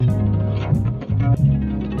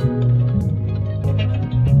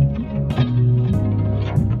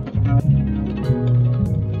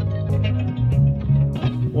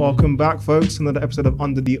Welcome back, folks, to another episode of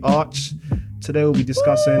Under the Arch. Today we'll be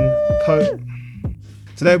discussing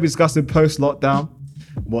post-lockdown.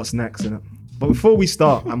 What's next, innit? But before we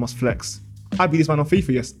start, I must flex. I beat this man on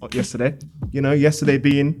FIFA yesterday. You know, yesterday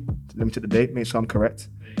being, let me check the date, make sure I'm correct.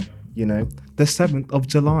 You know, the 7th of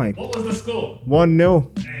July. What was the score?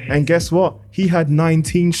 1-0. And guess what? He had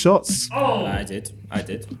 19 shots. Oh! I did. I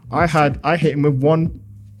hit him with one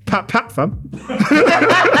pat, fam.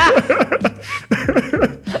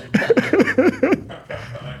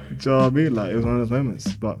 Do you know what I mean? Like, it was one of those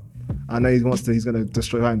moments. But I know he's going to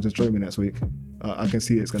destroy me next week. I can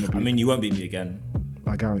see it's going to be. I mean, you won't beat me again.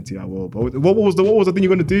 I guarantee I will. But what was the thing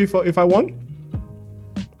you're going to do if I won?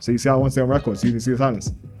 So you see how I want to stay on record. See the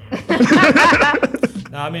silence.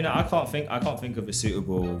 No, I mean, I can't think of a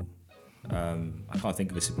suitable. I can't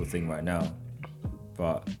think of a suitable thing right now.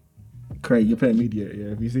 But Craig, you're playing mediator,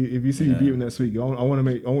 yeah. If you see you beat him next week, I want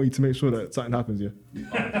you to make sure that something happens, yeah.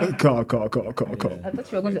 Call. I thought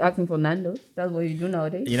you were going to ask him for Nando's. That's what you do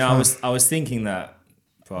nowadays. you know, I was thinking that,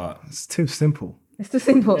 but It's too simple. It's too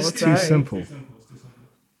simple. It's too simple.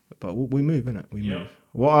 But we move, innit? We move.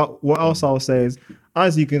 What else I'll say is,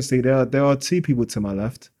 as you can see, there are two people to my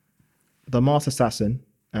left. The Masked Assassin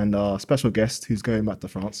and our special guest who's going back to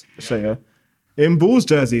France, Shaya, in Bulls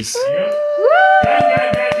jerseys.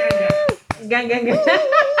 Gang.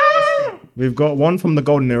 We've got one from the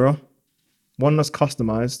golden era, one that's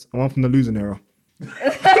customized, and one from the losing era.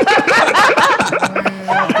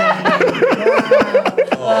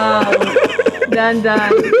 Wow. Dan.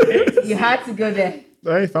 You had to go there.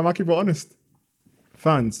 Hey, fam, I keep it honest.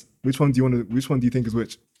 Fans, which one do you think is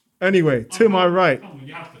which? Anyway, to my right,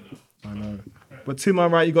 You have to know. I know, but to my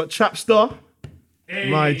right, you got Chapstar,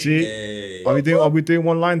 my G. Hey. Are we doing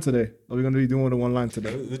one line today? Are we going to be doing more than one line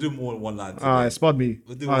today? We'll do more than one line today. Alright, spud me.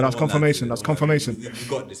 We'll do Alright, more that's than one confirmation. line That's today. confirmation. We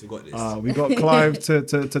got this. We got Clive to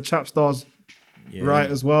Chapstar's yeah. right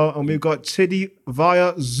as well, and we've got Chidi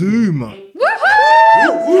via Zoom.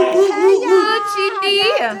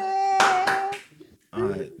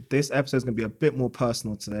 Alright, this episode is going to be a bit more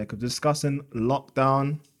personal today because we're discussing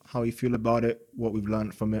lockdown, how we feel about it, what we've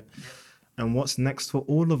learned from it, and what's next for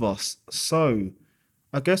all of us. So,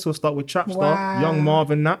 I guess we'll start with Chapstar, Wow. young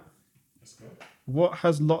Marvin Nat. What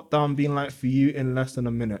has lockdown been like for you in less than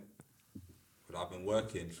a minute? But I've been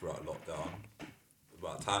working throughout lockdown.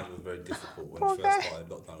 But at times it was very difficult. When it first started,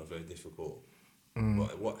 lockdown was very difficult.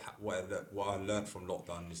 But what I learned from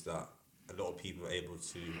lockdown is that a lot of people are able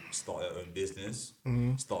to start their own business,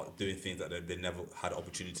 start doing things that they never had the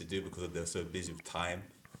opportunity to do because they're so busy with time,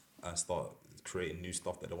 and start creating new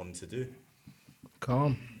stuff that they wanted to do.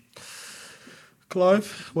 Calm.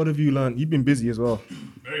 Clive, what have you learned? You've been busy as well.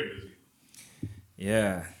 Very busy.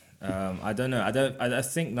 Yeah. I don't know. I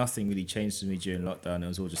think nothing really changed for me during lockdown. It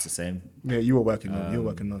was all just the same. Yeah, you were working. You were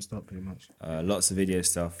working non-stop, pretty much. Lots of video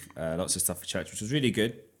stuff, lots of stuff for church, which was really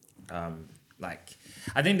good.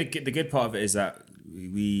 I think the good part of it is that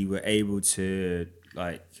we were able to,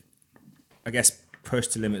 like, I guess, push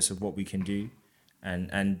the limits of what we can do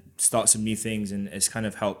and start some new things. And it's kind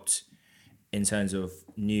of helped in terms of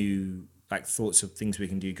new, like, thoughts of things we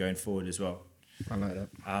can do going forward as well. I like that.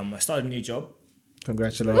 I started a new job.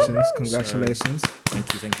 Congratulations.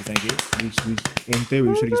 Thank you. In theory,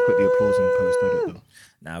 we should just put the applause in post edit though.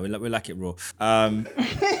 Nah, we like it raw.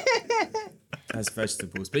 As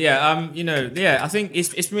vegetables, but yeah, I think it's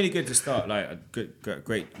been really good to start, like,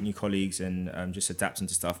 great new colleagues and just adapting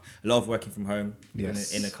to stuff. A lot of working from home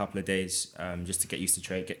in a couple of days, just to get used to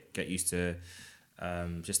trade, get used to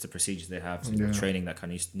just the procedures they have, training, that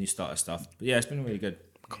kind of new starter stuff. But yeah, it's been really good.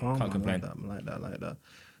 Calm, Can't complain. Like that.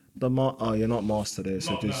 You're not Mars today,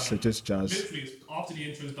 so just jazz. Literally, it's after the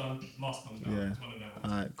intro's done, mask comes down. Yeah. It's one of them.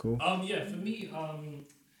 Alright, cool. Yeah, for me,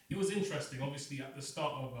 it was interesting. Obviously, at the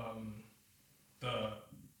start of the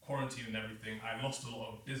quarantine and everything, I lost a lot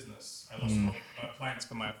of business. I lost a lot of clients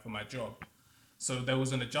for my job. So there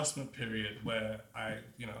was an adjustment period where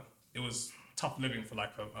it was tough living for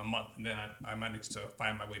like a month, and then I managed to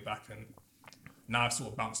find my way back, and now I've sort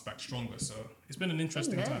of bounced back stronger. So it's been an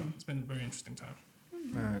interesting time. It's been a very interesting time.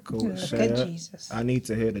 Alright, cool. Good Shaya, Jesus. I need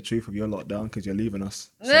to hear the truth of your lockdown because you're leaving us.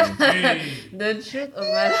 So, The truth of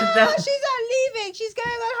my Oh, lockdown. she's not leaving. She's going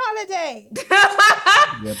on holiday.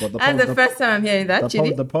 yeah, but That's the first time I'm hearing that,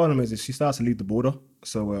 Chidi. the problem is she starts to leave the border,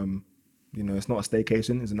 so it's not a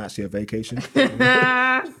staycation; it's actually a vacation.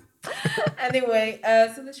 Anyway,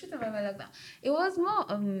 so the truth of my lockdown. It was more,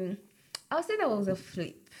 I would say there was a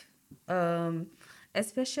flip.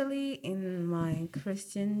 Especially in my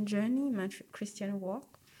Christian journey, my Christian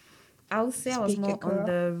walk. I would say I was Speak more it, on girl.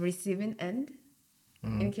 the receiving end.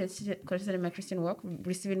 In considering my Christian walk,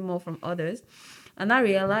 receiving more from others. And I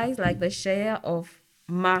realized like the share of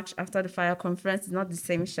March after the fire conference is not the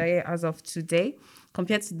same share as of today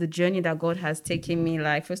compared to the journey that God has taken me.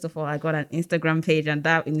 Like, first of all, I got an Instagram page, and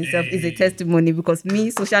that in itself is a testimony because me,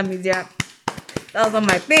 social media, that was not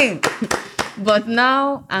my thing. But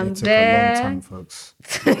now I'm It took there. a long time, folks.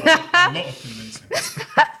 A lot of convincing.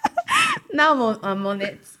 Now I'm on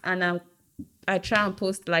it, and I try and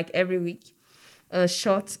post like every week a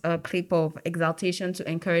short clip of exaltation to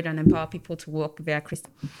encourage and empower people to walk their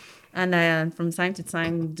Christian. And I, from time to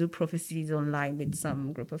time, do prophecies online with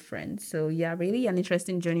some group of friends. So yeah, really an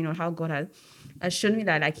interesting journey on how God has shown me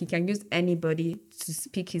that like He can use anybody to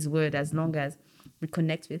speak His word as long as we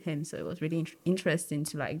connect with Him. So it was really interesting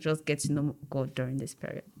to like just get to know God during this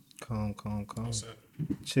period. Calm. So,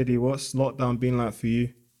 Chidi, what's lockdown been like for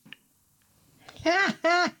you?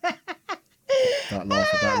 That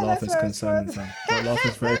laugh is my concerning, response. fam. That laugh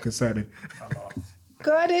is very concerning.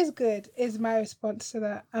 God is good is my response to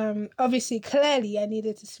that. Obviously, clearly, I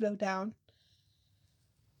needed to slow down.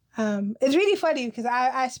 It's really funny because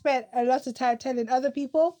I spent a lot of time telling other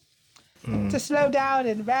people to slow down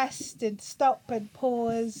and rest and stop and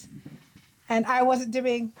pause, and I wasn't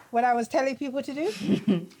doing what I was telling people to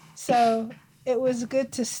do. So it was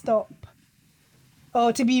good to stop,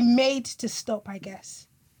 or to be made to stop, I guess,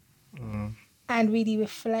 and really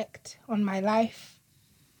reflect on my life,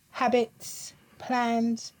 habits,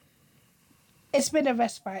 plans. It's been a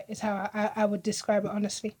respite, is how I would describe it,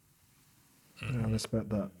 honestly. Yeah, I respect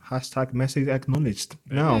that. Hashtag message acknowledged.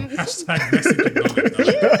 Now, hashtag message acknowledged.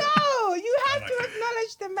 No, you have to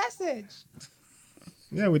acknowledge the message.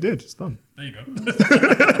 yeah, we did. It's done. There you go.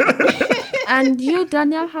 And you,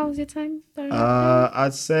 Daniel, how's your time?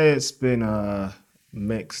 I'd say it's been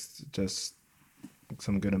mixed. Just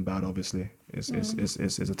some good and bad. Obviously, it's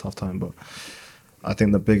a tough time, but I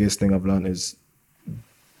think the biggest thing I've learned is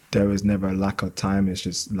there is never a lack of time. It's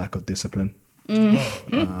just lack of discipline.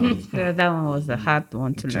 That one was a hard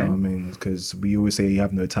one to Do you know what I learn. mean? Because we always say you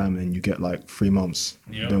have no time, and you get like 3 months.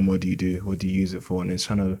 Yeah. Then what do you do? What do you use it for? And it's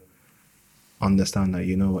trying to understand that,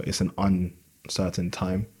 you know what, it's an uncertain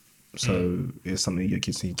time. So it's something you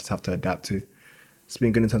just have to adapt to. It's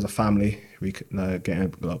been good in terms of family, getting a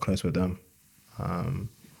lot close with them.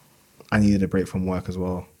 I needed a break from work as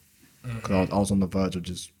well. Because I was on the verge of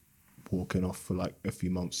just walking off for like a few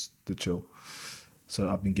months to chill. So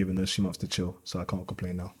I've been given those few months to chill, so I can't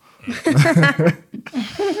complain now.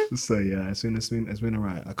 So yeah, it's been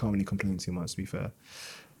alright. I can't really complain too much, to be fair.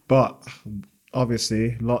 But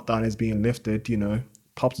obviously, lockdown is being lifted. You know,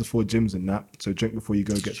 pubs are full, gyms and that. So drink before you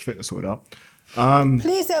go get your fitness sorted out.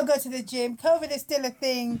 Please don't go to the gym. COVID is still a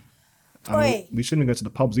thing. Oi. We shouldn't go to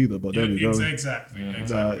the pubs either, but there we go. Exactly.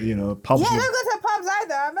 You know, pubs. Yeah, don't go to the pubs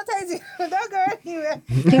either. I'm not telling you. Don't go anywhere.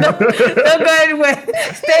 Don't go anywhere.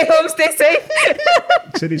 Stay home, stay safe.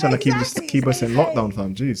 Chidi's trying to Exactly, keep us stay in safe. lockdown,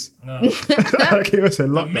 fam. Jeez. No. Keep us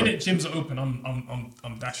in The lockdown. minute gyms are open,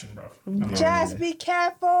 I'm dashing, bro. Just be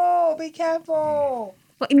careful. Be careful.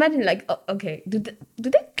 But imagine, like, okay, do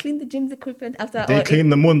they clean the gym's equipment after? They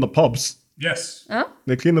clean them more than the pubs. Yes. Huh?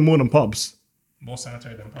 They clean them more than pubs. More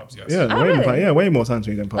sanitary than pubs, yes. Yeah, Oh, really? way more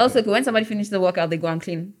sanitary than pubs. Also, when somebody finishes the workout, they go and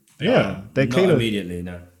clean. Yeah, they Not clean it. immediately,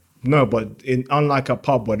 no. No, but unlike a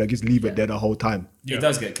pub where they just leave it there the whole time. Yeah. It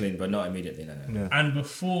does get cleaned, but not immediately, no. Yeah. And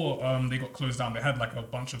before they got closed down, they had like a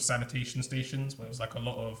bunch of sanitation stations where it was like a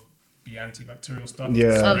lot of the antibacterial stuff.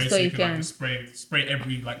 Yeah. Oh, Spray, so you could, can- like, just spray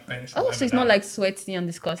every like bench. or Oh, so whatever it's not down. like sweaty and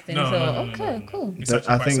disgusting. No, so no, no, no, okay, no, no. cool. It's actually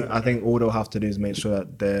quite I sanitary. think all they'll have to do is make sure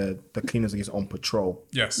that the cleaners are just on patrol.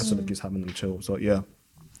 Yes. Instead of just having them chill. So yeah.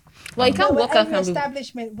 Well, you can't No, walk out every and be.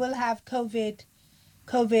 establishment will have COVID,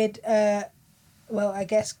 I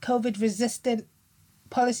guess COVID resistant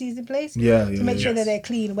policies in place. Yeah, To yeah, make yeah. sure that Yes. they're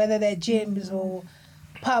clean, whether they're gyms or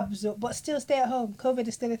pubs, but still stay at home. COVID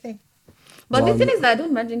is still a thing. But Well, the thing is that I don't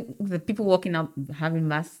imagine the people walking out having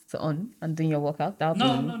masks on and doing your workout. That'll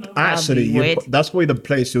No. Actually, be weird. that's probably the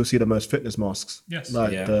place you'll see the most fitness masks. Yes.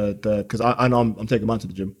 Like Yeah. because I know I'm taking mine to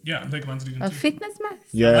the gym. Yeah, I'm taking mine to the gym A too. fitness mask.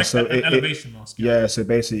 Yeah, Like so an elevation mask. Yeah, so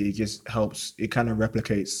basically it just helps. It kind of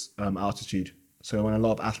replicates altitude. So when a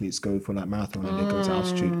lot of athletes go for like marathon and they go to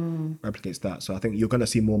altitude, replicates that. So I think you're gonna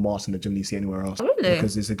see more masks in the gym than you see anywhere else. Really?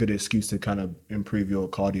 Because it's a good excuse to kind of improve your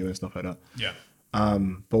cardio and stuff like that. Yeah.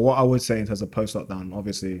 But what I would say in terms of post lockdown,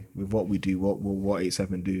 obviously with what we do, what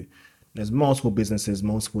 87 do, there's multiple businesses,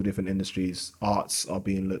 multiple different industries. Arts are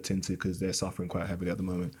being looked into because they're suffering quite heavily at the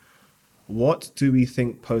moment. What do we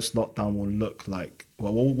think post lockdown will look like?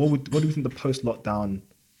 Well, what do we think the post lockdown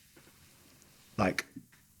like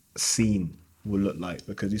scene will look like?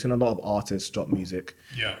 Because you've seen a lot of artists drop music.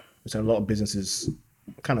 Yeah. We've seen a lot of businesses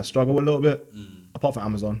kind of struggle a little bit, apart from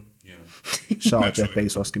Amazon. Yeah. Shout out Jeff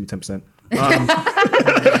Bezos, give me 10%.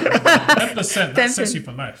 10%, that sets you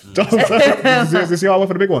for life. See how I went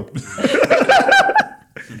for the big one.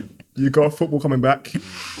 You got football coming back,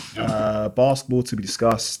 basketball to be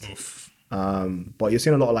discussed, but you're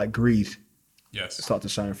seeing a lot of like greed Yes. start to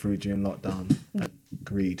shine through during lockdown.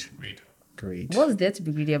 Greed. What's there to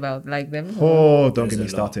be greedy about? Like them? Oh, don't get me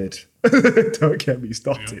There's a lot. started. Don't get me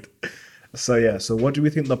started. So yeah, so what do we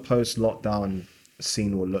think the post-lockdown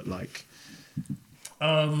scene will look like?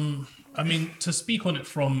 I mean, to speak on it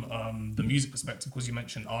from the music perspective, because you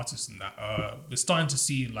mentioned artists and that, we're starting to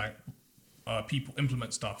see like people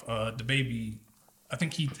implement stuff. The Baby, I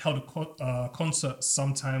think he held a concert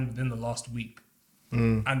sometime within the last week,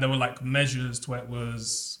 and there were like measures to where it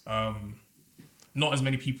was not as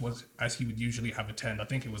many people as he would usually have attend. I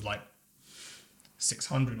think it was like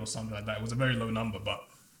 600 or something like that. It was a very low number, but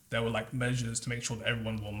there were like measures to make sure that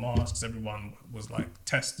everyone wore masks, everyone was like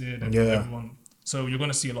tested, and everyone. So you're going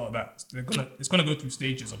to see a lot of that. It's going to go through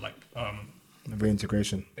stages of like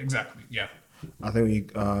Reintegration. exactly, yeah. I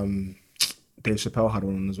think Dave Chappelle had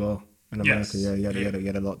one as well in America. Yes. Yeah, he had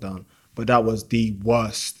a lockdown, but that was the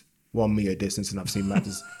worst 1 meter distancing I've seen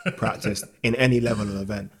rappers practice in any level of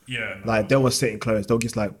event. Yeah, no. Like they were sitting close. They were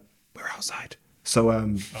just like, we're outside. So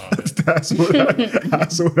that's what They were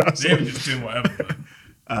just doing whatever.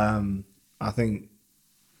 Man. I think.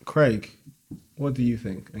 Craig, what do you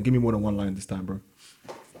think? And give me more than one line this time, bro.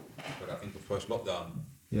 But I think the first lockdown,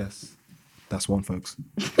 Yes, that's one, folks.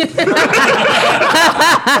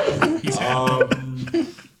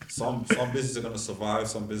 some businesses are gonna survive,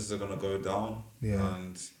 some businesses are gonna go down. Yeah.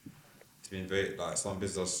 And it's been very like some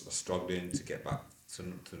businesses are struggling to get back to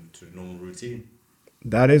normal routine.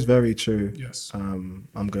 That is very true. Yes. I'm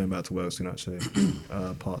going back to work soon, actually,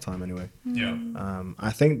 part time anyway. Yeah.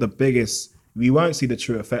 I think we won't see the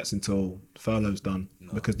true effects until furlough's done,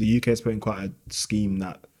 because the UK has put in quite a scheme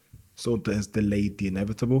that sort of has delayed the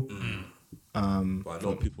inevitable. But a lot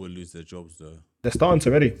of people will lose their jobs though. They're starting to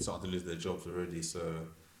already. Starting to lose their jobs already, so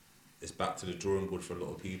it's back to the drawing board for a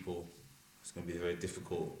lot of people. It's going to be very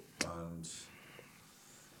difficult, and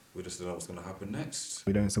we just don't know what's going to happen next.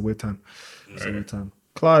 We don't. It's a weird time. It's a weird time.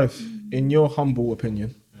 Clive, in your humble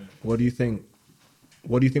opinion, what do you think?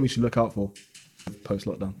 What do you think we should look out for post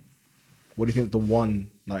lockdown? What do you think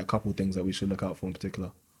the couple things that we should look out for in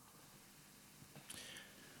particular?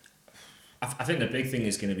 I think the big thing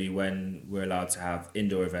is going to be when we're allowed to have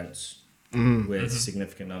indoor events with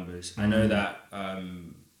significant numbers. I know that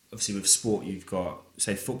obviously with sport, you've got,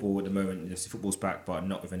 say, football at the moment, football's back, but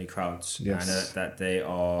not with any crowds. Yes. I know that they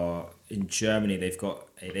are, in Germany,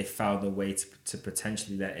 they found a way to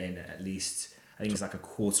potentially let in at least, I think it's like a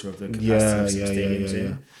quarter of the capacity of some stadiums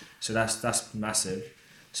in. So that's massive.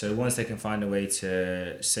 So once they can find a way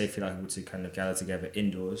to safely able to kind of gather together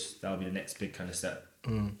indoors, that'll be the next big kind of step.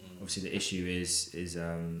 Obviously, the issue is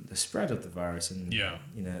the spread of the virus, and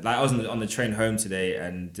like I was on the train home today,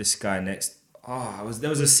 and this guy there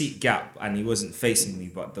was a seat gap, and he wasn't facing me,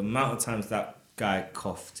 but the amount of times that guy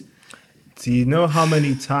coughed. Do you know how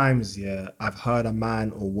many times I've heard a man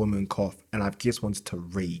or woman cough, and I've just wanted to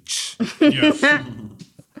rage, Yeah.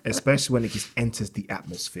 especially when it just enters the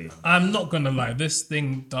atmosphere. I'm not gonna lie, this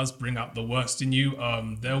thing does bring out the worst in you.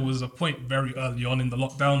 There was a point very early on in the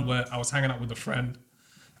lockdown where I was hanging out with a friend.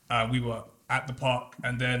 We were at the park,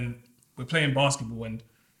 and then we're playing basketball, and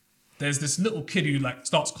there's this little kid who like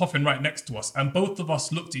starts coughing right next to us, and both of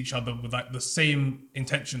us looked at each other with like the same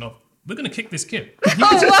intention of, we're gonna kick this kid.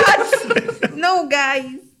 What? No,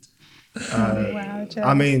 guys. Wow,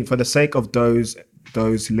 I mean, for the sake of those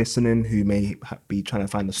listening who may be trying to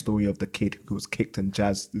find the story of the kid who was kicked and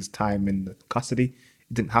jazzed this time in the custody,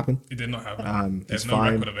 it didn't happen. It did not happen. There's It's no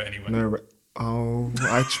fine. record of it anyway.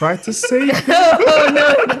 I tried to say.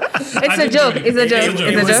 It's a didn't joke. do It's a anything. joke.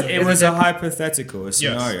 It It's a joke. It was a hypothetical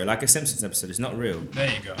scenario, like a Simpsons episode. It's not real. There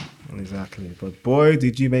you go. Exactly, but boy,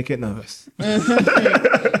 did you make it nervous.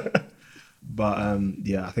 But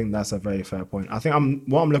I think that's a very fair point. I think I'm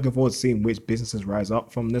looking forward to seeing which businesses rise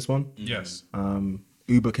up from this one. Yes.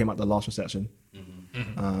 Uber came at the last recession.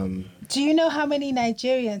 Do you know how many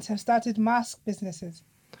Nigerians have started mask businesses?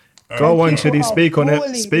 Go on, Chidi, People speak are on it.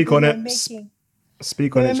 balling Speak because on they're it. making-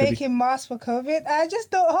 Speak on They it, were Chidi. making masks for COVID. I just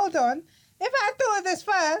don't. Hold on. If I thought of this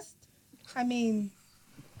first, I mean,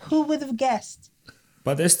 who would have guessed?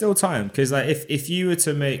 But there's still time, because like if you were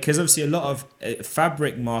to make, because obviously a lot of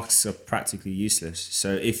fabric masks are practically useless.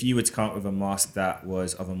 So if you were to come up with a mask that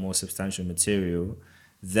was of a more substantial material,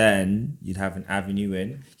 then you'd have an avenue in.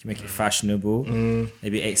 You can make it fashionable,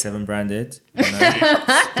 maybe 8-7 branded. You know?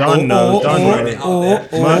 Done.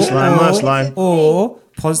 Merch line. Or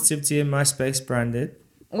Positivity in My Space branded.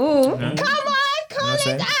 Ooh. Come on, call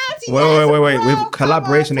saying? it out. Wait. Yes, With bro.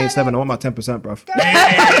 collaboration Come on, A7, I want my 10%, bro.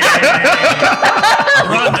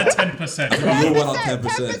 Around the 10%. You all went up 10%.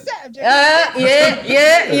 10%. Yeah.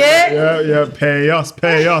 Yeah. Pay us.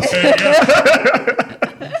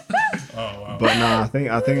 Oh wow. But nah, I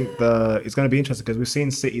think it's going to be interesting because we've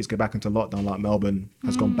seen cities go back into lockdown, like Melbourne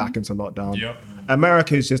has gone back into lockdown. Yep.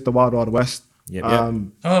 America is just the wild west. Yep.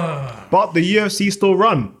 But the UFC still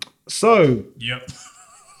run. So Yep.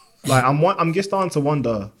 like I'm just starting to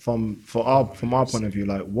wonder from our point of view,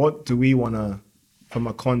 like what do we want to, from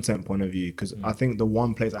a content point of view, because I think the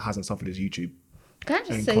one place that hasn't suffered is YouTube. Can I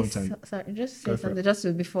just And say content. sorry? Just Go say for something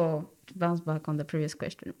just before to bounce back on the previous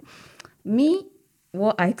question. Me,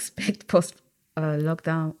 what I expect post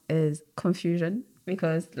lockdown is confusion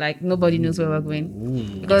because like nobody knows where we're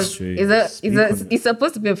going. Because true. it's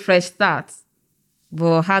supposed to be a fresh start,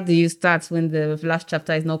 but how do you start when the last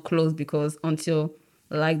chapter is not closed? Because until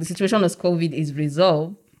like the situation of COVID is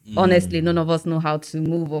resolved, honestly, none of us know how to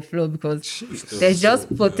move or flow because there's just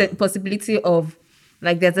possibility of.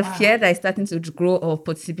 Like there's a fear that is starting to grow of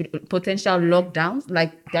potential lockdowns.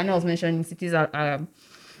 Like Daniel was mentioning, cities are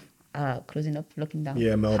closing up, locking down.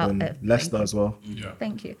 Yeah, Melbourne, Leicester as well. Yeah.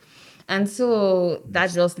 Thank you. And so that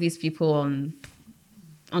just leaves people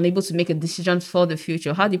unable to make a decision for the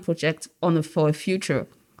future. How do you project for a future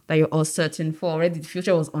that you're uncertain for? Already the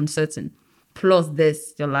future was uncertain. Plus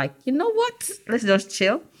this, you're like, you know what? Let's just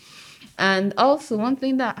chill. And also one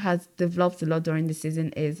thing that has developed a lot during the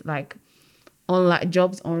season is like online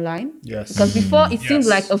jobs online. Yes. Because before it seemed Yes.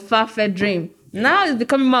 like a far-fetched dream. Now it's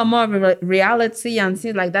becoming more and more of a reality and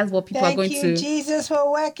seems like that's what people are Thank going you, to. Jesus, for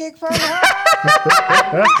working from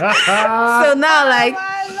home. So now like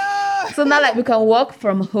My Lord. so now like we can work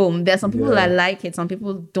from home. There are some people Yeah. that like it, some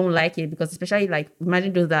people don't like it because especially like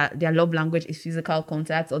imagine those that their love language is physical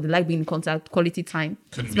contact or they like being in contact, quality time,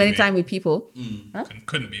 Couldn't be spending me. time with people.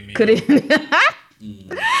 Couldn't be me. Could it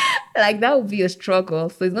like that would be a struggle.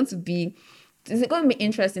 So it's going to be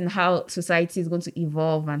interesting how society is going to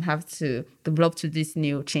evolve and have to develop to these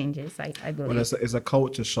new changes. I believe. Well, it's a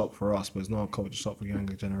culture shock for us, but it's not a culture shock for the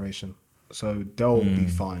younger generation. So they'll be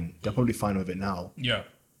fine. They're probably fine with it now. Yeah.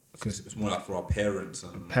 Because It's more like for our parents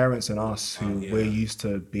and parents and us who yeah. we're used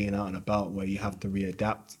to being out and about where you have to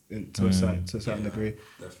readapt to a certain degree.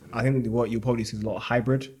 definitely. I think what you'll probably see is a lot of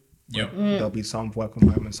hybrid. Yep. There'll be some work from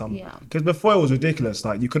home and some Yeah. because before it was ridiculous.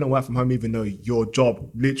 Like you couldn't work from home even though your job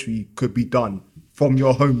literally could be done from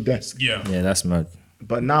your home desk. Yeah. Yeah, that's mad.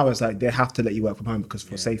 But now it's like they have to let you work from home because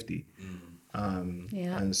for safety.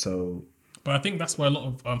 Yeah. And so But I think that's why a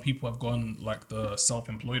lot of people have gone like the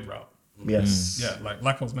self-employed route. yes. Yeah,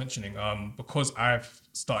 like I was mentioning, because I've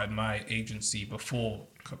started my agency before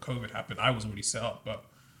COVID happened, I was already set up. But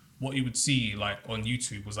what you would see like on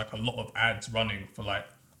YouTube was like a lot of ads running for like,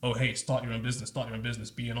 oh hey, start your own business,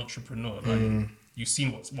 be an entrepreneur. Like you've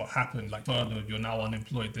seen what happened, like furloughed, you're now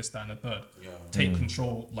unemployed, this, that, and the third. Yeah. Take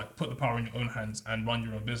control, like put the power in your own hands and run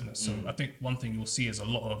your own business. So I think one thing you'll see is a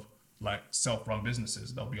lot of like self-run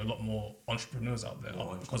businesses. There'll be a lot more entrepreneurs out there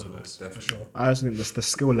because of this, for definitely. sure. I just think the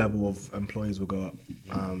skill level of employees will go up.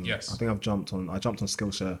 Yes. I think I jumped on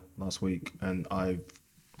Skillshare last week and I've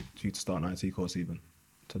due to start an IT course even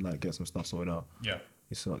to like get some stuff sorted out. Yeah.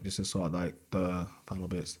 Just to sort of like the final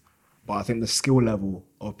bits. But I think the skill level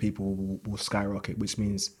of people will skyrocket, which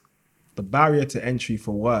means the barrier to entry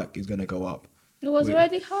for work is going to go up. It was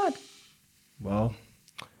already hard. Well,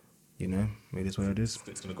 you know, it is what it is.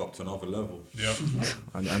 It's going to go up to another level. Yeah.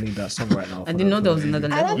 I need that song right now. I didn't know there was another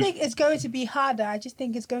I level. don't think it's going to be harder. I just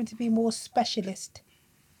think it's going to be more specialist.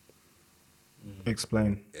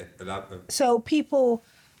 Explain. So people,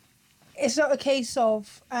 it's not a case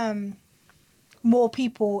of more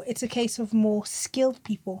people. It's a case of more skilled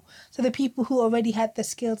people. So the people who already had the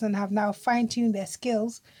skills and have now fine-tuned their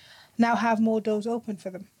skills now have more doors open for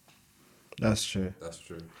them. That's true. That's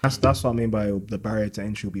true. That's what I mean by the barrier to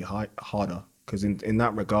entry will be harder because in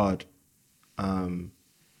that regard,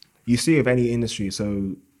 you see with any industry.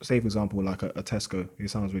 So say for example like a Tesco. It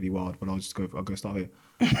sounds really wild, but I'll go start here.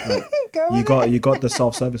 Like, Go you got the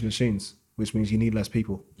self-service machines, which means you need less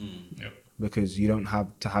people Yep. because you don't have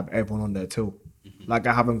to have everyone on their till. Like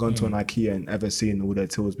I haven't gone to an IKEA and ever seen all their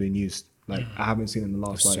tills being used. Like I haven't seen in the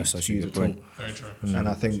last like That's such a 2 years good at all. point. Very true. And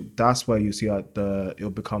I think that's where you see like it'll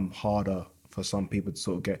become harder for some people to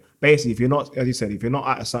sort of get. Basically, if you're not, as you said, if you're not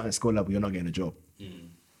at a certain skill level, you're not getting a job,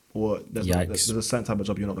 or there's a certain type of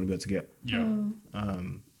job you're not going to be able to get. Yeah.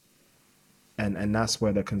 And that's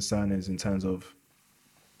where the concern is in terms of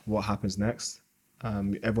what happens next.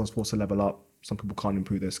 Everyone's forced to level up. Some people can't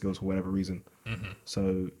improve their skills for whatever reason.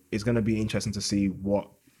 So it's going to be interesting to see what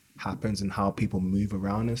happens and how people move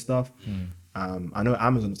around and stuff. I know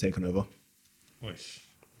Amazon's taken over. Wish.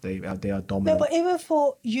 They are No, dominant. but even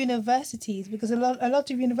for universities, because a lot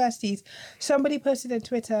of universities, somebody posted on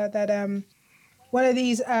Twitter that one of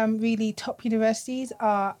these really top universities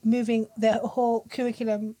are moving their whole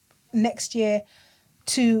curriculum next year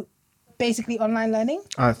to basically online learning,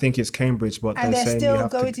 I think it's Cambridge, but and they're they're saying you still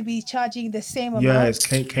have going to. to be charging the same amount. Yeah, it's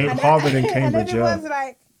Harvard and Cambridge. And everyone's Yeah,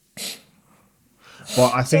 like,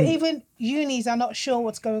 but I so think even unis are not sure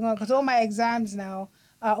what's going on because all my exams now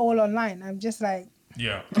are all online. I'm just like,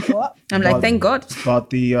 Yeah. what? I'm like, But- thank God. But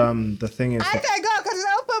the thing is, I thank God because it's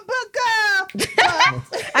open book, girl.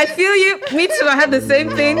 I feel you. Me too. I had the same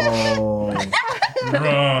thing. oh,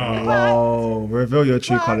 Bruh. oh, reveal your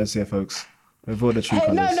true What? colours here, folks. Reveal the true Hey,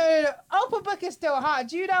 colours. no. Open book is still hard.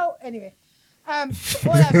 Do you know? Anyway, all I'm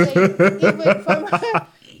saying,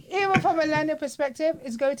 even from a learner perspective,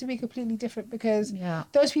 it's going to be completely different because Yeah.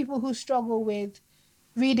 those people who struggle with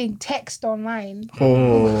reading text online,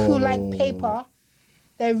 Oh. who like paper,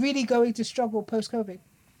 they're really going to struggle post-COVID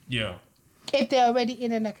Yeah. if they're already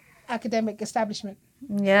in an academic establishment.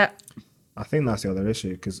 Yeah. I think that's the other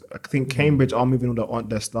issue because I think Cambridge are moving all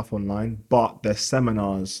their stuff online, but their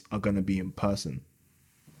seminars are going to be in person.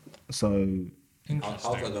 So How's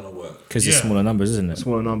that gonna work? Because Yeah. it's smaller numbers, isn't it?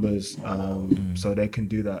 smaller numbers, so they can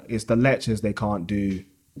do that. It's the lectures they can't do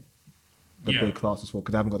the Yeah. big classes for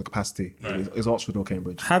because they haven't got the capacity. Right. It's Oxford or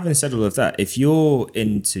Cambridge. Having said all of that, if you're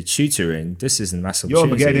into tutoring, this is a massive You're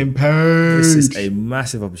opportunity. getting paid. This is a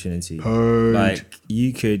massive opportunity. Paid. Like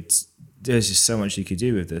you could, there's just so much you could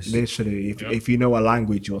do with this. Literally, Yeah. if you know a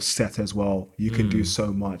language, you're set as well. You can do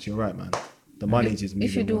so much. You're right, man. The money just moving.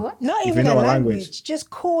 If you do on. what? Not If even you know a a language. language,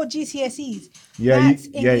 just core GCSEs. Yeah, Maths,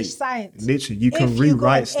 you, English, science. Literally, you can If you got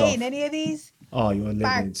rewrite an A stuff. in any of these, Oh, you're living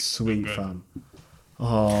Bang. sweet, Good. fam.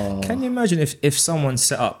 Oh, Can you imagine if someone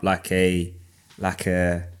set up like a,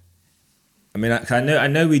 I mean, like, I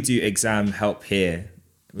know we do exam help here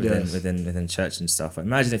within Yes. within church and stuff.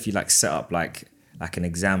 Imagine if you like set up like an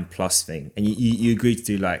exam plus thing, and you agree to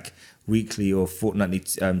do like weekly or fortnightly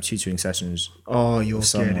tutoring sessions. oh, you're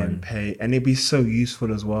someone. getting paid, and it'd be so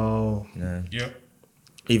useful as well. Yeah.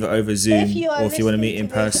 Either over Zoom if you are or if you want to meet listening in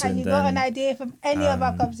to this person, and you got an then idea from any of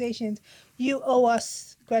our conversations, you owe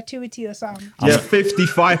us gratuity or something. Yeah,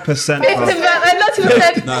 55%. I'm not even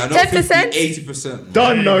 10%. No, not 10%. 80%.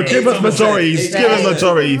 Done. No, give us majorities. Give us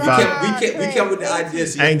majority, fam. We came with the idea.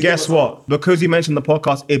 So you have And to give guess us what? Because you mentioned the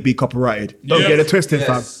podcast, it'd be copyrighted. Don't Yeah. get it twisted, Yes.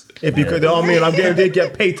 fam. It'd be good. You know what I mean? I'm getting they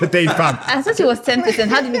get paid today, fam. I thought it was 10%.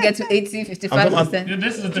 How did we get to 80, 55%? Yeah,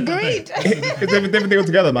 this is a different Agreed. thing. It's everything all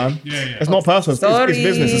together, man. Yeah. It's not personal. It's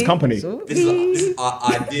business. It's company. This is our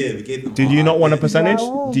idea. We gave them Did our you not want a idea. percentage?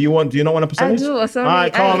 Wow. Do you not want a percentage? do, sorry. All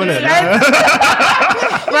right, come on a minute.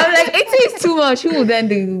 But like 80 is too much. Who will then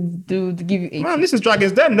do give you 80? Man, this is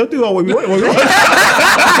Dragon's Den. They'll do what we want.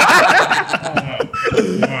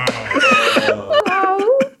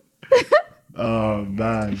 Wow. Oh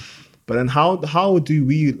man. But then how do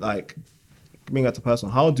we like bring that to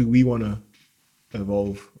personal? How do we want to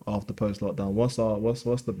evolve after post lockdown? What's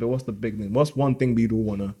the big thing? What's one thing we'd all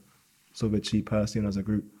want to sort of achieve personally as a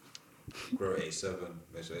group? Grow 87.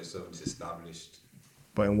 Make sure 87 is established.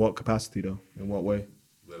 But in what capacity though? In what way?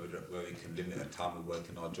 Where we can limit the time we work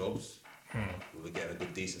in our jobs. We were getting a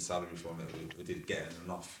good decent salary from it. We did get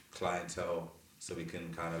enough clientele so we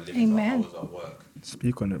can kind of limit our Amen. hours at work.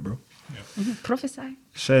 Speak on it, bro. Prophesy.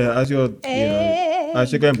 Shaya, as you're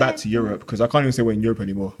as you're going back to Europe, because I can't even say we're in Europe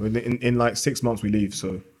anymore. In like 6 months we leave,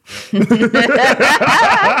 so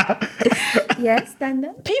Yes, stand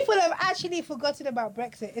up. People have actually forgotten about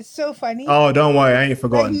Brexit. It's so funny. oh, don't worry, I ain't like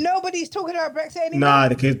forgotten. nobody's talking about Brexit anymore. Nah,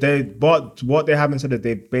 because what they haven't said is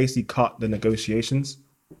they basically cut the negotiations,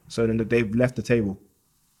 so then they've left the table.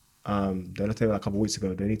 They left the table like a couple of weeks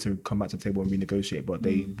ago. They need to come back to the table and renegotiate, but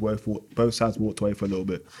they both sides walked away for a little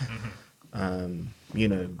bit. You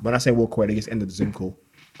know, when I say walk away, they just ended the Zoom call.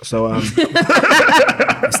 So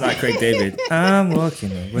it's like Craig David. I'm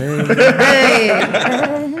walking away.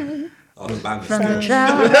 Hey, Oh, the bang is from the still-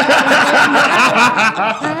 trial.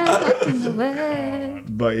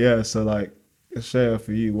 but yeah, so like Shaya,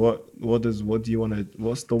 for you, what do you want to?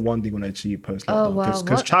 What's the one thing you want to achieve post Oh, lockdown? wow,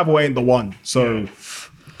 Because what- travel ain't the one. So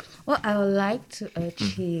What I would like to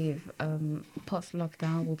achieve post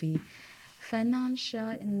lockdown will be financial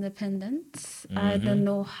independence. I don't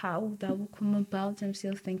know how that will come about. I'm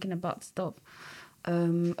still thinking about stuff.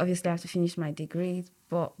 Obviously, I have to finish my degree,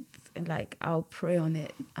 but like I'll pray on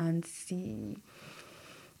it and see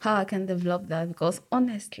how I can develop that. Because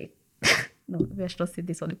honestly, No, maybe I should not say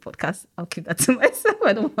this on the podcast. I'll keep that to myself.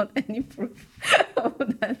 I don't want any proof of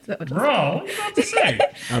that. So I'll just- Bro, what you got to say?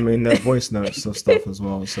 I mean, their voice notes of stuff as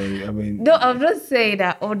well. So I mean, No, I'll just say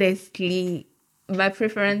that honestly, my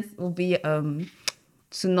preference will be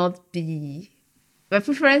to not be. My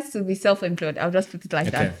preference to be self-employed. I'll just put it like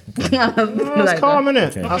Okay, that. that's calm,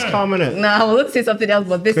 innit? That's calm, innit? No, I will say something else,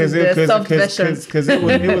 but this is the soft version. Because it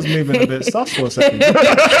was moving a bit sus for a second.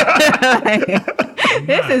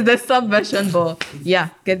 This is the sub version, but yeah,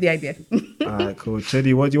 get the idea. All right, cool.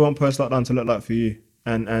 Chidi, what do you want post-lockdown to look like for you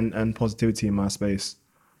and positivity in my space?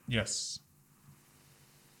 Yes.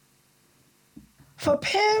 For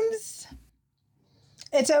PIMS,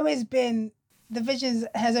 it's always been, the vision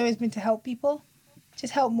has always been to help people.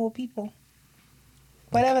 Just help more people.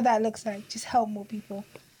 Whatever that looks like, just help more people.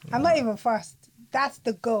 I'm not even fast. That's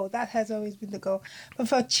the goal. That has always been the goal. But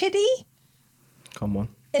for Chidi, Come on.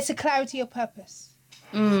 it's a clarity of purpose.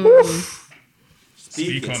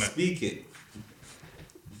 Speak on it. it. Speak it.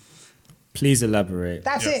 Please elaborate.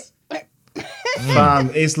 That's Yes. it. Fam,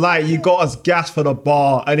 it's like you got us gas for the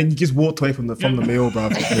bar and then you just walked away from the meal, bro.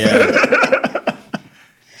 Yeah.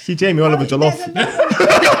 See Jamie Oliver There's Jollof.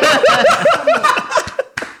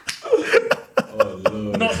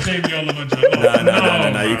 Not Jamie Oliver Jones.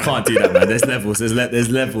 No. You can't do that, man. There's levels. There's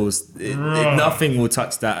levels. Nothing will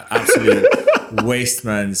touch that absolute waste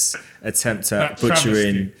man's attempt at That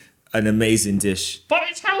butchering travesty. an amazing dish. But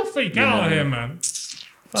it's healthy. Get out of here, man.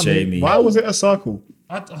 Jamie. Why was it a circle?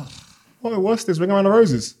 Oh, Oh, what's this? Ring around the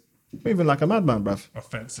roses. Moving like a madman, bruv.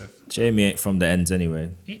 offensive. Jamie ain't from the ends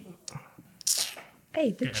anyway.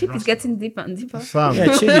 Hey, the Yeah, chip is Rasta. getting deeper and deeper. Fam,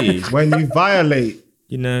 Yeah, chili. when you violate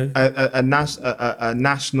You know. a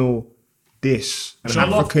national dish, an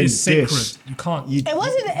Jollof African is sacred. dish, You can't.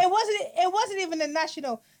 It wasn't even a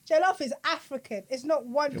national. Jollof is African. It's not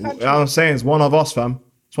one country. I'm saying it's one of us, fam.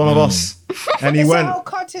 It's one of us. And he It's a went, whole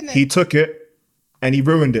continent. he took it, and he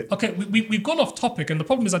ruined it. Okay, we've gone off topic, and the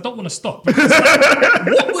problem is I don't want to stop. Because, like,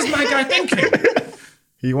 what was my guy thinking?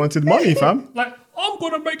 He wanted money, fam. Like, I'm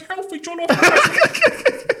gonna make healthy jollof.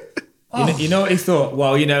 You know what he thought?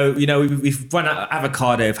 Well, we've run out of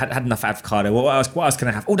avocado. We've had enough avocado. What else can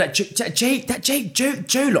I have? Oh, that jollof. That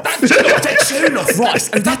jollof rice.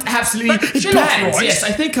 Oh, that's absolutely jollof bland. rice? Yes,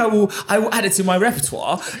 I think I will add it to my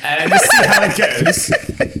repertoire and let's see how it goes.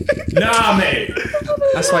 Nah, mate.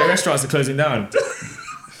 That's why restaurants are closing down.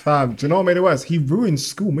 Fam, do you know what made it worse? He ruined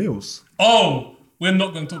school meals. Oh, we're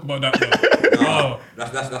not gonna talk about that. Though. Oh,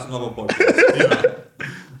 That's another podcast.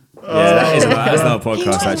 Yeah, that's not a He podcast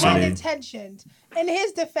was well actually. intentioned. In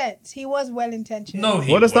his defense, he was well intentioned. no,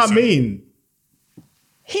 he What does that wasn't. mean?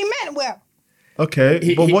 He meant well.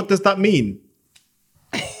 Okay, but what does that mean?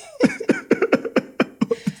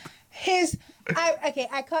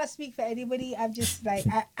 I can't speak for anybody. I'm just like,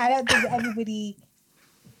 I don't think that everybody,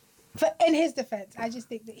 in his defense, I just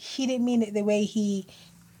think that he didn't mean it the way he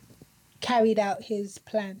carried out his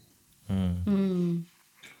plan.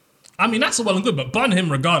 I mean, that's all well and good, but bun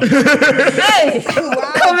him regardless. Hey,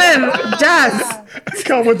 come in, Jazz.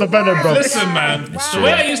 Come with the venom, bro. Listen, man. The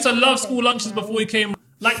way I used to love school lunches before he came,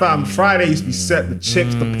 like, Fam, Friday used to be set. The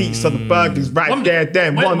chips, the pizza, the burgers, right there,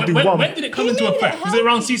 then. when, One, when, do when, one. when did it come into effect? Was it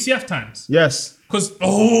around CCF times? Yes. Because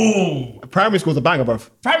Primary school's a banger, bruv.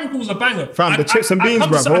 primary school was a banger. Fam, the chips and beans, I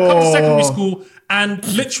come to bruv. secondary Oh. school and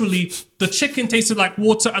literally the chicken tasted like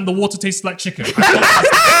water and the water tasted like chicken.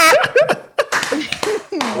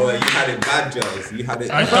 Boy, you had it bad, Joes. You had it.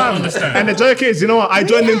 I don't understand. And the joke is, you know what? I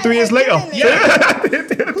joined in 3 years later.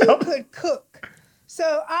 Who could cook?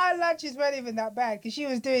 So our lunches weren't even that bad because she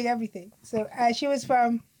was doing everything. So she was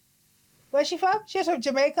from, where's she from? She was from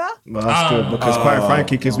Jamaica. Well, that's good because quite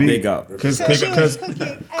frankly, because we, Big up. because So she was cooking our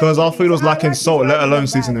everything. food was So our lacking lunches salt, let weren't alone even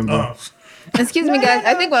seasoning, bad. bro. Excuse me, guys.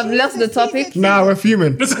 I think we've left the topic. Nah, we're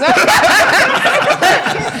fuming.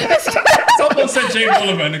 Someone said Jamie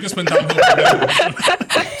Oliver and it just went downhill.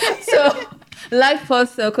 So, life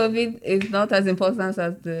post COVID is not as important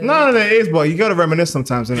as the. No, it is, but you gotta reminisce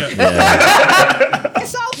sometimes, innit?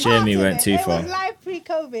 It's all Jamie part of went it. too It far. was life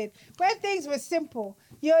pre-COVID when things were simple.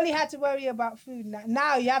 You only had to worry about food.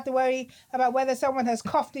 Now you have to worry about whether someone has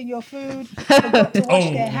coughed in your food, forgot to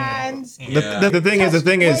wash their hands. The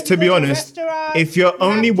thing is, to be honest, if you're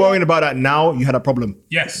only worrying about that now, you had a problem.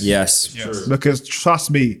 Yes. Yes. Yes. Because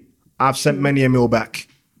trust me, I've sent many a meal back,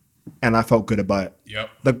 and I felt good about it. Yep.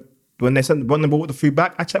 When they brought the food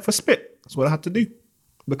back, I checked for spit. That's what I had to do.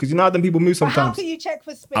 Because you know how them people move But how sometimes. can you check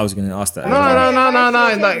for spit? I was going to ask that. No.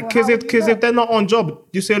 Yeah, Like, because how would you if they're not on job,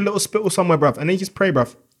 you see a little spittle somewhere, bruv, and then you just pray,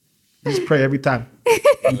 bruv. Just pray every time.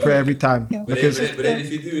 You pray every time. Yeah. But Because, then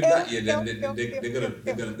if you do it that year, then they're gonna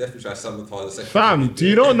definitely try to sabotage the second. fam, do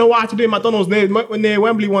you not know what I had to do in McDonald's near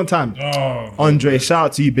Wembley one time? Oh, Andre, shout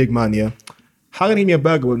out to you, big man, yeah. How can you give me a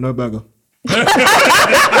burger with no burger?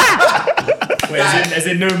 Wait, as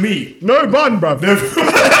in no meat. No bun, bruv.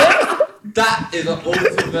 That is an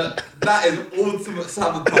ultimate. That is ultimate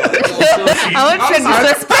sabotage. I won't say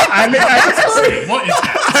disrespect. what is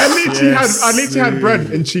that? I literally had bread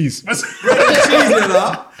and cheese.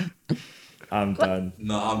 I'm done.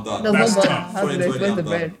 No, I'm done. There's That's no bun. tough. How do they 2020, explain I'm the done.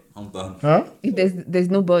 bread? I'm done. Huh? If there's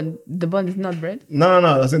no bun, the bun is not bread. No.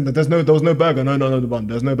 There was no burger. No, the bun.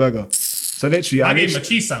 There's no burger. So literally, I gave him a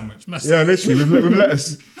cheese sandwich. yeah, literally with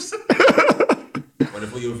lettuce. What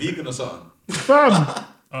if you're vegan or something?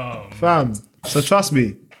 Fam. So trust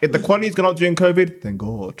me, if the quality's gone up during COVID, then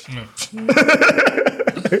God.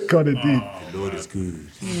 God indeed. Lord is good.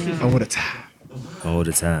 All the time. All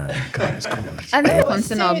the time. Another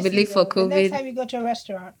concern I Seriously, believe for though, the next COVID. time you go to a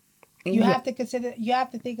restaurant, you have to consider. You have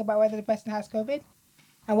to think about whether the person has COVID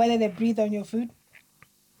and whether they breathe on your food.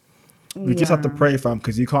 We just have to pray, fam,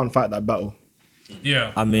 because you can't fight that battle.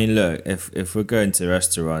 Yeah. I mean, look, if we're going to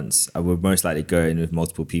restaurants, I would most likely go in with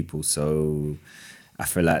multiple people. So I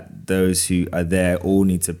feel like those who are there all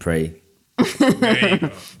need to pray. There you go.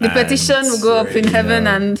 The petition will go up in heaven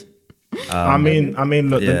and I mean,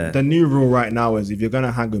 look, yeah. the new rule right now is if you're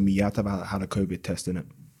gonna hang with me, you have to have had a COVID test in it.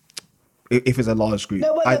 If it's a large group,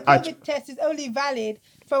 No, but the COVID test is only valid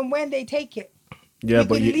from when they take it. yeah, you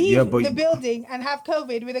but can you, leave yeah, but the building and have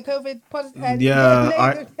COVID with a COVID positive.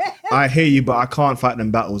 yeah, I hear you, but I can't fight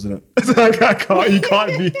them battles in it. Like, I can't.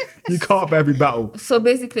 You can't be every battle. so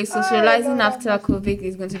basically socializing Lord. after COVID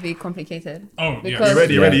is going to be complicated. Oh, yeah. Because-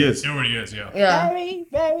 It already is. It already is, yeah. Yeah.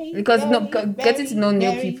 Very, Because very, getting to know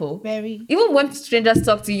new very, people. Very. Even when strangers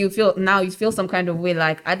talk to you, you feel some kind of way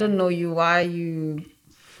like I don't know you, why you,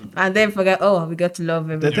 and then forget. Oh, we got to love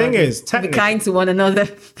The everybody. thing is, be technically, kind to one another.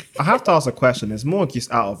 I have to ask a question. It's more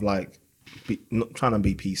just out of like, not trying to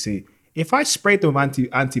be PC. If I sprayed them with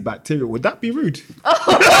antibacterial, would that be rude?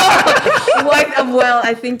 Well,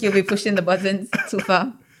 I think you'll be pushing the buttons too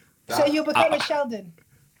far. So you become a Sheldon.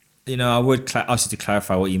 You know, I would ask you to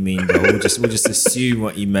clarify what you mean, but we'll just assume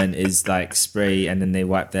what you meant is like spray and then they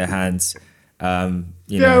wipe their hands. You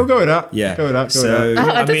Yeah, know. we'll go with that. Yeah. Go with that. So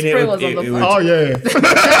I thought spray was on the would- Oh yeah.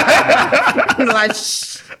 Like,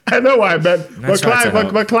 shh. I know what I meant. But tried to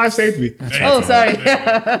help. Clive saved me. Oh, sorry.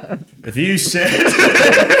 if you said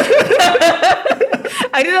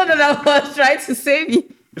I didn't know that I was trying to save you.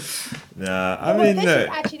 nah, I Well, mean this look. is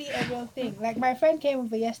actually a real thing. Like my friend came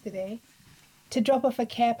over yesterday to drop off a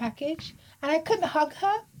care package, and I couldn't hug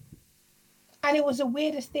her, and it was the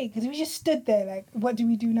weirdest thing because we just stood there like, what do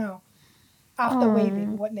we do now? After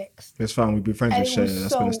waving, what next? It's fine. We've been friends And with it Shay. was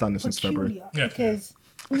That's so been a standard since February. peculiar Yeah. because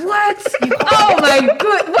What? Oh my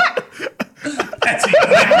god! What? That's it. I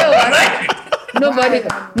like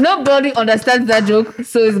it. Nobody understands that joke.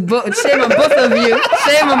 So it's shame on both of you.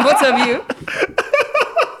 Shame on both of you.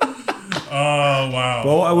 Oh, wow.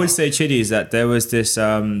 But what I would say, Chidi, is that there was this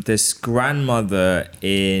this grandmother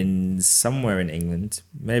in somewhere in England,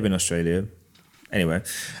 maybe in Australia. Anyway,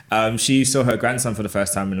 she saw her grandson for the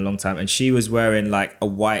first time in a long time, and she was wearing like a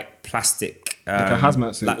white plastic, Like a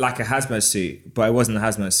hazmat suit. like a hazmat suit, but it wasn't a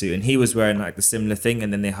hazmat suit, and he was wearing like the similar thing,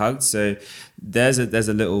 and then they hugged. So there's a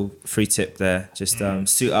little free tip there. Just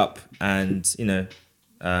suit up, and you know,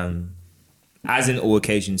 as in all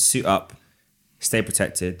occasions, suit up, stay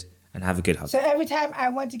protected, and have a good hug. so every time I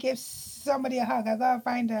want to give somebody a hug, I gotta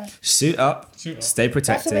find a. Suit up, Suit up. stay That's a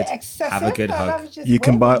protected, bit excessive. have a good I hug. was just You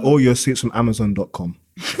can buy waving. all your suits from Amazon.com.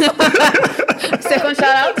 Second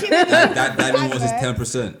shout out. That was his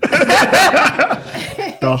 10%.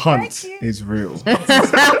 The hunt Thank you. is real.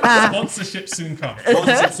 Sponsorship soon comes.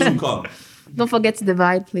 Sponsorship soon come. Don't forget to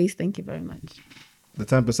divide, please. Thank you very much. The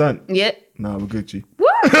 10%. Yeah. Nah, we're Gucci.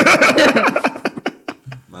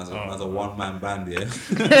 Man's a one-man band, yeah.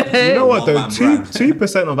 You know what though? One-man brand.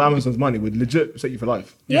 2% of Amazon's money would legit set you for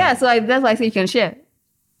life. Yeah. So that's why I say you can share.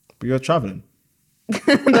 But you're traveling.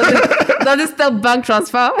 Does it still bank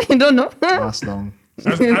transfer? You don't know. That's long.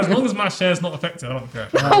 As long as my share's not affected, I don't care.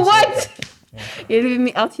 What? You're leaving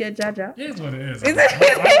me out here, Jaja. It is what it is.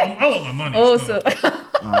 I want my money. Oh, still. so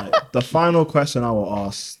Alright, the final question I will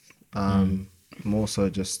ask, more so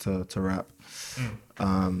just to wrap.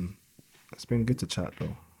 It's been good to chat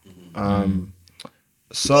though.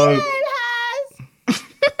 So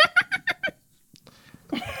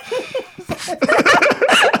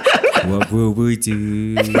What will we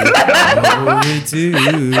do? What will we do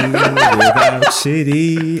without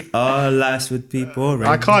Chidi? Our lives would be boring.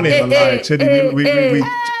 I can't even lie. Chidi, we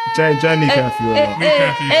Jenny careful.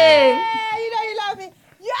 Hey. You know you love me.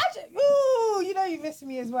 You actually, ooh, you know you miss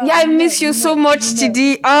me as well. Yeah, I miss you so much,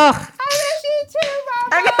 Chidi. Oh. I miss you too,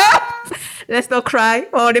 Mama. Let's not cry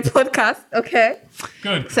on the podcast, okay?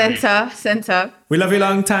 Good. Center. We love you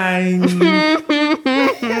long time.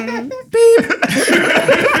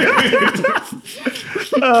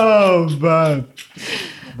 Oh man.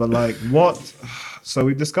 But like what? So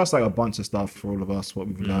we discussed like a bunch of stuff for all of us, what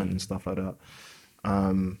we've learned and stuff like that.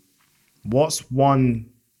 What's one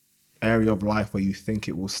area of life where you think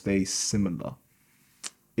it will stay similar?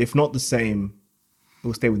 If not the same, it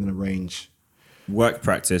will stay within a range. Work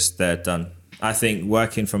practice, they're done. I think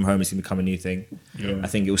working from home is going to become a new thing. Yeah. I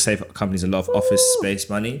think it will save companies a lot of office space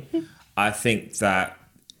money. I think that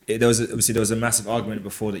there was a massive argument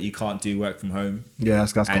before that you can't do work from home. Yeah,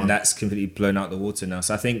 that's gone. And that's completely blown out the water now.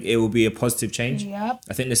 So I think it will be a positive change. Yep.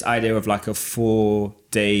 I think this idea of like a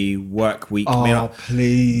 4-day work week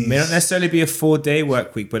Please. may not necessarily be a 4-day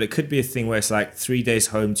work week, but it could be a thing where it's like 3 days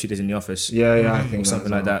home, 2 days in the office. Yeah, I think Or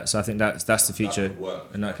something that like as well. that. So I think that's the future, could work.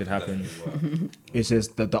 and that could happen. It's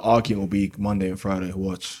just that the argument will be Monday and Friday.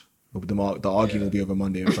 Watch. The argument will be over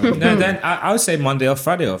Monday and Friday. No, then I would say Monday off,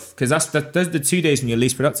 Friday off, because those are the 2 days when you're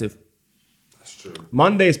least productive. That's true.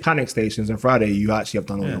 Monday's panic stations and Friday you actually have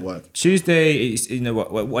done all the work. Tuesday is,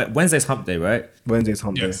 Wednesday's hump day, right? Wednesday's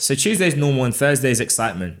hump day. Yes. So Tuesday's normal and Thursday's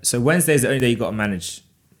excitement. So Wednesday's the only day you got to manage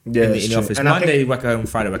Yeah, in it's the true. office. And I Monday think- you work at home,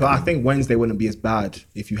 Friday work But at I home. think Wednesday wouldn't be as bad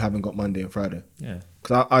if you haven't got Monday and Friday. Yeah.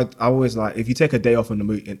 Because I always like, if you take a day off in the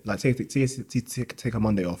week, like take a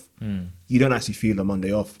Monday off, you don't actually feel a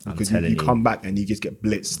Monday off because you telling you. come back and you just get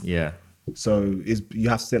blitzed. Yeah. So you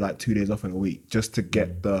have to stay like 2 days off in a week just to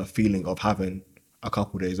get the feeling of having a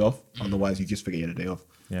couple days off. Otherwise, you just forget you had a day off.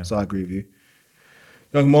 Yeah. So I agree with you.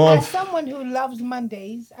 Young Marv, As someone who loves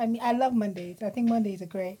Mondays, I mean, I love Mondays. I think Mondays are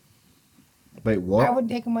great. wait, I what?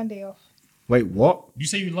 wouldn't take a Monday off. Wait, what? You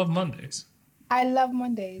say you love Mondays. I love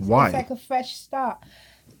Mondays. Why? It's like a fresh start.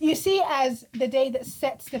 You see it as the day that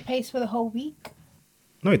sets the pace for the whole week.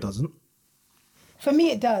 No, it doesn't. For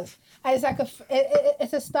me, it does. And it's like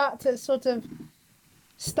it's a start to sort of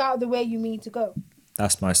start the way you mean to go.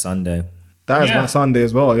 That's my Sunday. That is Yeah. my Sunday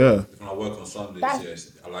as well, yeah. When I work on Sundays, That's-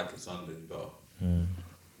 yes, I like it Sunday, but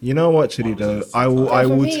You know what, Chidi, though? I So will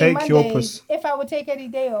for me, take your... Mondays, if I would take any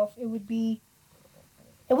day off, it wouldn't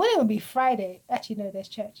even be Friday. Actually, no, there's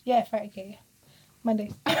church. Yeah, Friday. Okay, yeah.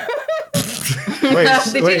 Monday. Wait,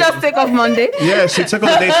 Did wait. you just take off Monday? Yeah, she took on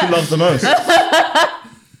the day she loves the most.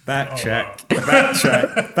 Backtrack,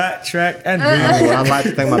 backtrack, and move. Well, I'd like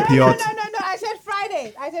to thank my No, PR. I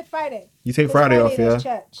said Friday. You take It's Friday off, yeah? there's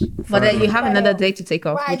church. But then you have Friday another off. day to take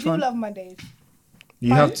off. But I Which do one? love Mondays.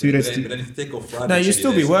 You have 2 days but to... then if you take off Friday, No, you Chidi,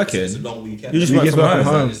 still be then working. It's a long weekend. You just You work just from work from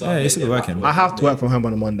home. home. Yeah, you still be working. I have to work from home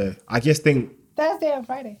on a Monday. I just think Thursday and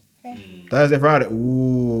Friday. Okay. Thursday, Friday.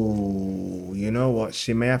 Ooh, you know what?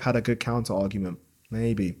 She may have had a good counter argument.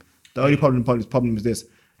 Maybe. The only problem is this.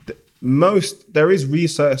 There is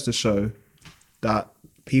research to show that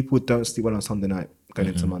people don't sleep well on Sunday night going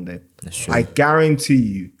into Monday. That's true. I guarantee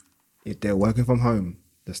you, if they're working from home,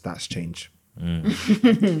 the stats change.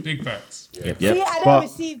 Big facts. Yep. See, I don't But-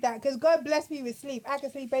 receive that because God bless me with sleep. I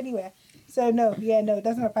can sleep anywhere. So no, it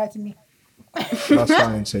doesn't apply to me. That's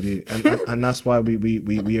fine, City. And that's why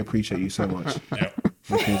we appreciate you so much. Yeah.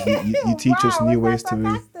 Because you teach us Wow, new was ways that to be.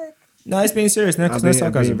 sarcastic? No, it's being serious. No, I'm no being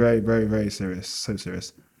sarcasm. very, very, very serious. So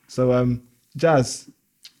serious. So, Jazz,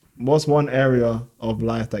 what's one area of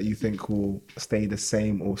life that you think will stay the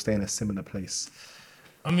same or stay in a similar place?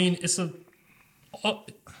 I mean, it's an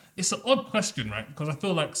odd question, right? Because I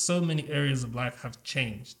feel like so many areas of life have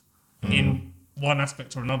changed in one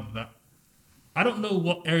aspect or another. That I don't know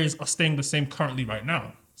what areas are staying the same currently right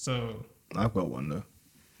now. So I've got one though.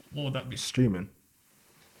 what would that be? Streaming.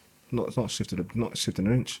 It's not shifted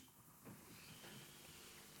an inch.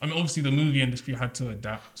 I mean, obviously the movie industry had to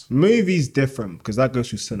adapt. Movies different because that goes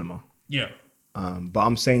through cinema. Yeah. But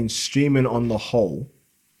I'm saying streaming on the whole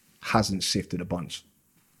hasn't shifted a bunch.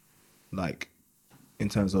 Like in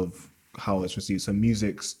terms of how it's received. So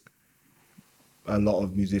a lot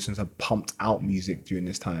of musicians have pumped out music during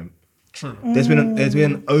this time. True. There's been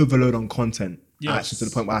an overload on content Yes. actually to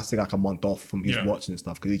the point where I have to take like a month off from just Yeah. watching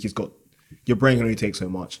stuff because you just got your brain can only take so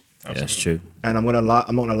much. Yeah, that's true. And I'm not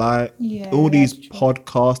gonna lie. Yeah, all these that's true.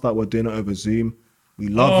 podcasts that we're doing over Zoom, we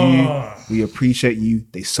love you, we appreciate you.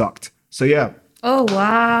 They sucked. So yeah, Oh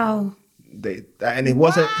wow. and it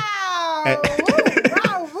wasn't. Wow! Woo,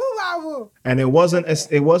 wow! Woo, wow! Woo. And it wasn't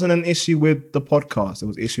an issue with the podcast. It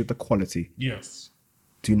was an issue with the quality. Yes.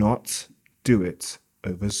 Do not do it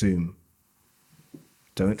over Zoom.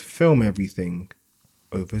 Don't film everything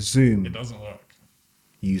over Zoom. It doesn't work.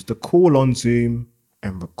 Use the call on Zoom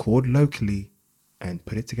and record locally and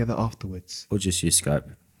put it together afterwards. Or just use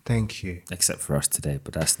Skype, Thank you. except for us today,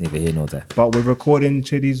 but that's neither here nor there. But we're recording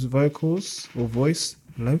Chidi's vocals or voice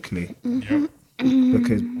locally Yep.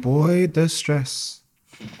 because boy, the stress.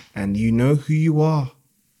 And you know who you are.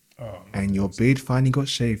 Oh, And your beard finally got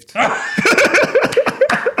shaved. You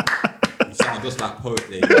sound just like poet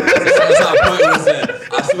there. That's how a poet was there.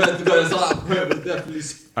 I swear to God, it's like a poet was definitely.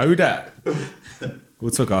 Oh, that.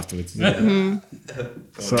 We'll talk afterwards.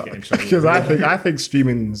 So, because I think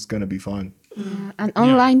streaming is gonna be fine. And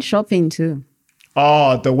online shopping too.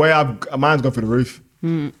 Oh, the way mine's gone through the roof.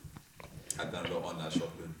 I've done a lot on that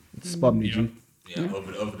shopping. Spot me, G. Yeah,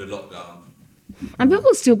 over the lockdown. And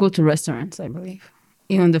people still go to restaurants, I believe.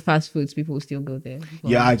 Even the fast foods, people still go there.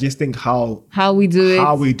 But Yeah, I just think how how we do it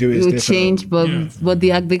is will different. change, but Yeah. but the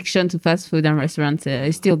addiction to fast food and restaurants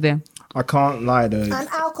is still there. I can't lie though, And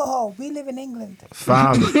alcohol. We live in England.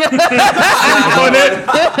 fam.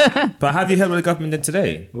 But have you heard what the government did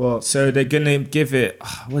today? What? So they're going to give it,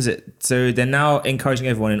 what was it? So they're now encouraging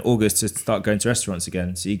everyone in August to start going to restaurants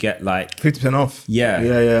again. So you get like, 50% off. yeah.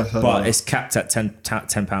 Yeah. But it's capped at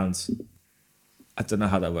 £10. I don't know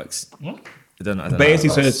how that works. What? I don't know.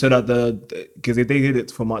 Basically, so that because if they did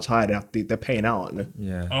it for much higher, they're paying out. No?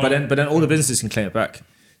 Yeah. Oh. But then all the businesses can claim it back.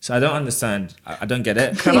 So I don't understand. I don't get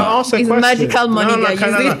it. Can I ask a It's question? magical money they're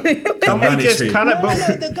using. Can we Money just tree. can I?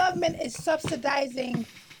 No, the government is subsidizing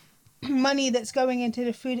money that's going into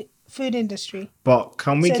the food industry. But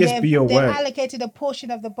can we So just be they've aware? allocated a portion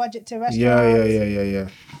of the budget to restaurants. Yeah.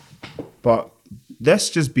 But let's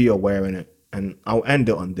just be aware in it, and I'll end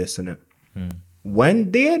it on this in it. When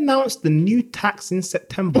they announced the new tax in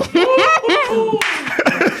September,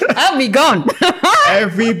 I'll be gone.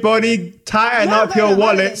 everybody tighten You're up your going on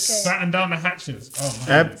holiday, wallets. Kay. Batten down the hatches. Oh,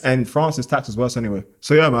 man. And France's tax is worse anyway.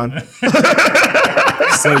 So yeah, man.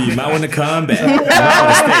 So you might want to come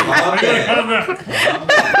back.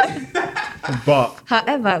 But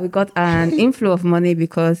However, we got an inflow of money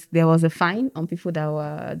because there was a fine on people that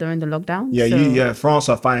were during the lockdown. yeah, France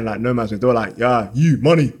are finding like no man's. They're like, yeah, you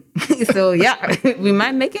money. So yeah, we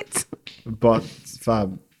might make it. But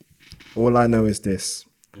fam, all I know is this: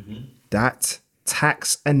 that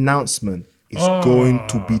tax announcement is going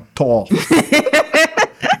to be tough.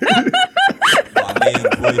 My main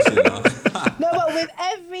voice, you know. No, but with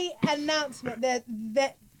every announcement, that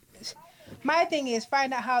my thing is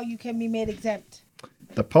find out how you can be made exempt.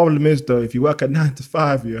 The problem is though, if you work at 9 to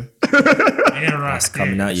 5, yeah, Yeah, right. That's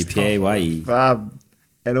coming Yeah, out you it's tough. PAYE. fam,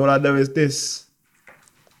 and all I know is this: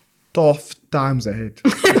 tough times ahead.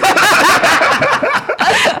 When the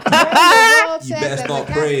world You says better there's start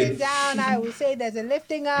a praying. casting down, I will say there's a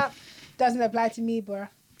lifting up. Doesn't apply to me, bro.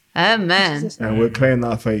 Oh man. And we're claiming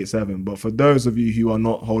that for 87. But for those of you who are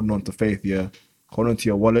not holding on to faith, yeah, hold on to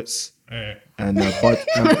your wallets Yeah. and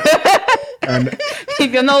and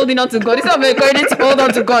If you're not holding on to God, it's not very coherent to hold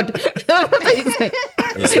on to God.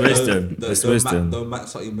 It's wisdom. It's wisdom. Don't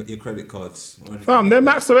max out your credit cards. or anything. fam, they're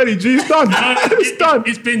maxed already. G, it's done. It's done.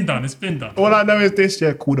 It's been done. It's been done. All I know is this: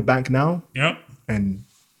 yeah, call the bank now Yep. and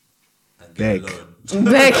And beg. get a loan.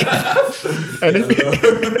 Beg. and if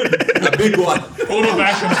A big one. All the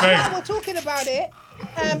back and While face. we're talking about it,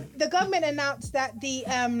 the government announced that the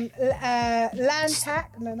land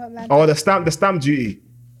tax, no, not land oh, the stamp duty.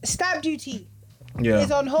 stamp duty Yeah,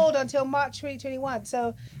 is on hold until March 2021.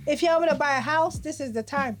 So if you're going to buy a house, this is the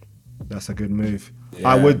time. that's a good move. Yeah.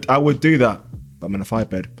 I would do that, but I'm in a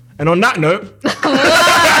 5-bed. And on that note,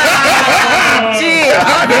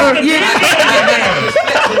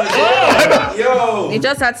 Yo. You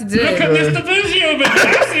just had to do Look it. at Mr. Bougie over there.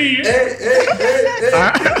 I see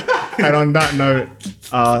you. and on that note,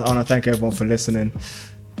 I want to thank everyone for listening.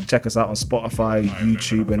 Check us out on Spotify,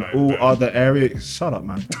 YouTube, and all other areas. Shut up,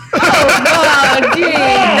 man. Oh, gee,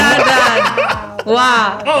 Dad.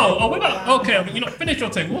 Wow. Oh, we're not. Okay, you know, finish your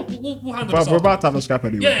thing. We'll handle But this. we're off. about to have a scrap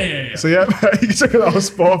anyway. Yeah. So yeah, you can check it out on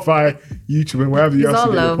Spotify, YouTube, and wherever you It's else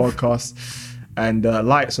all you get your love. podcasts. And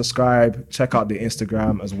like, subscribe, check out the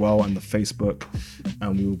Instagram as well and the Facebook.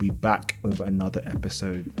 And we will be back with another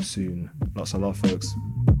episode soon. Lots of love, folks.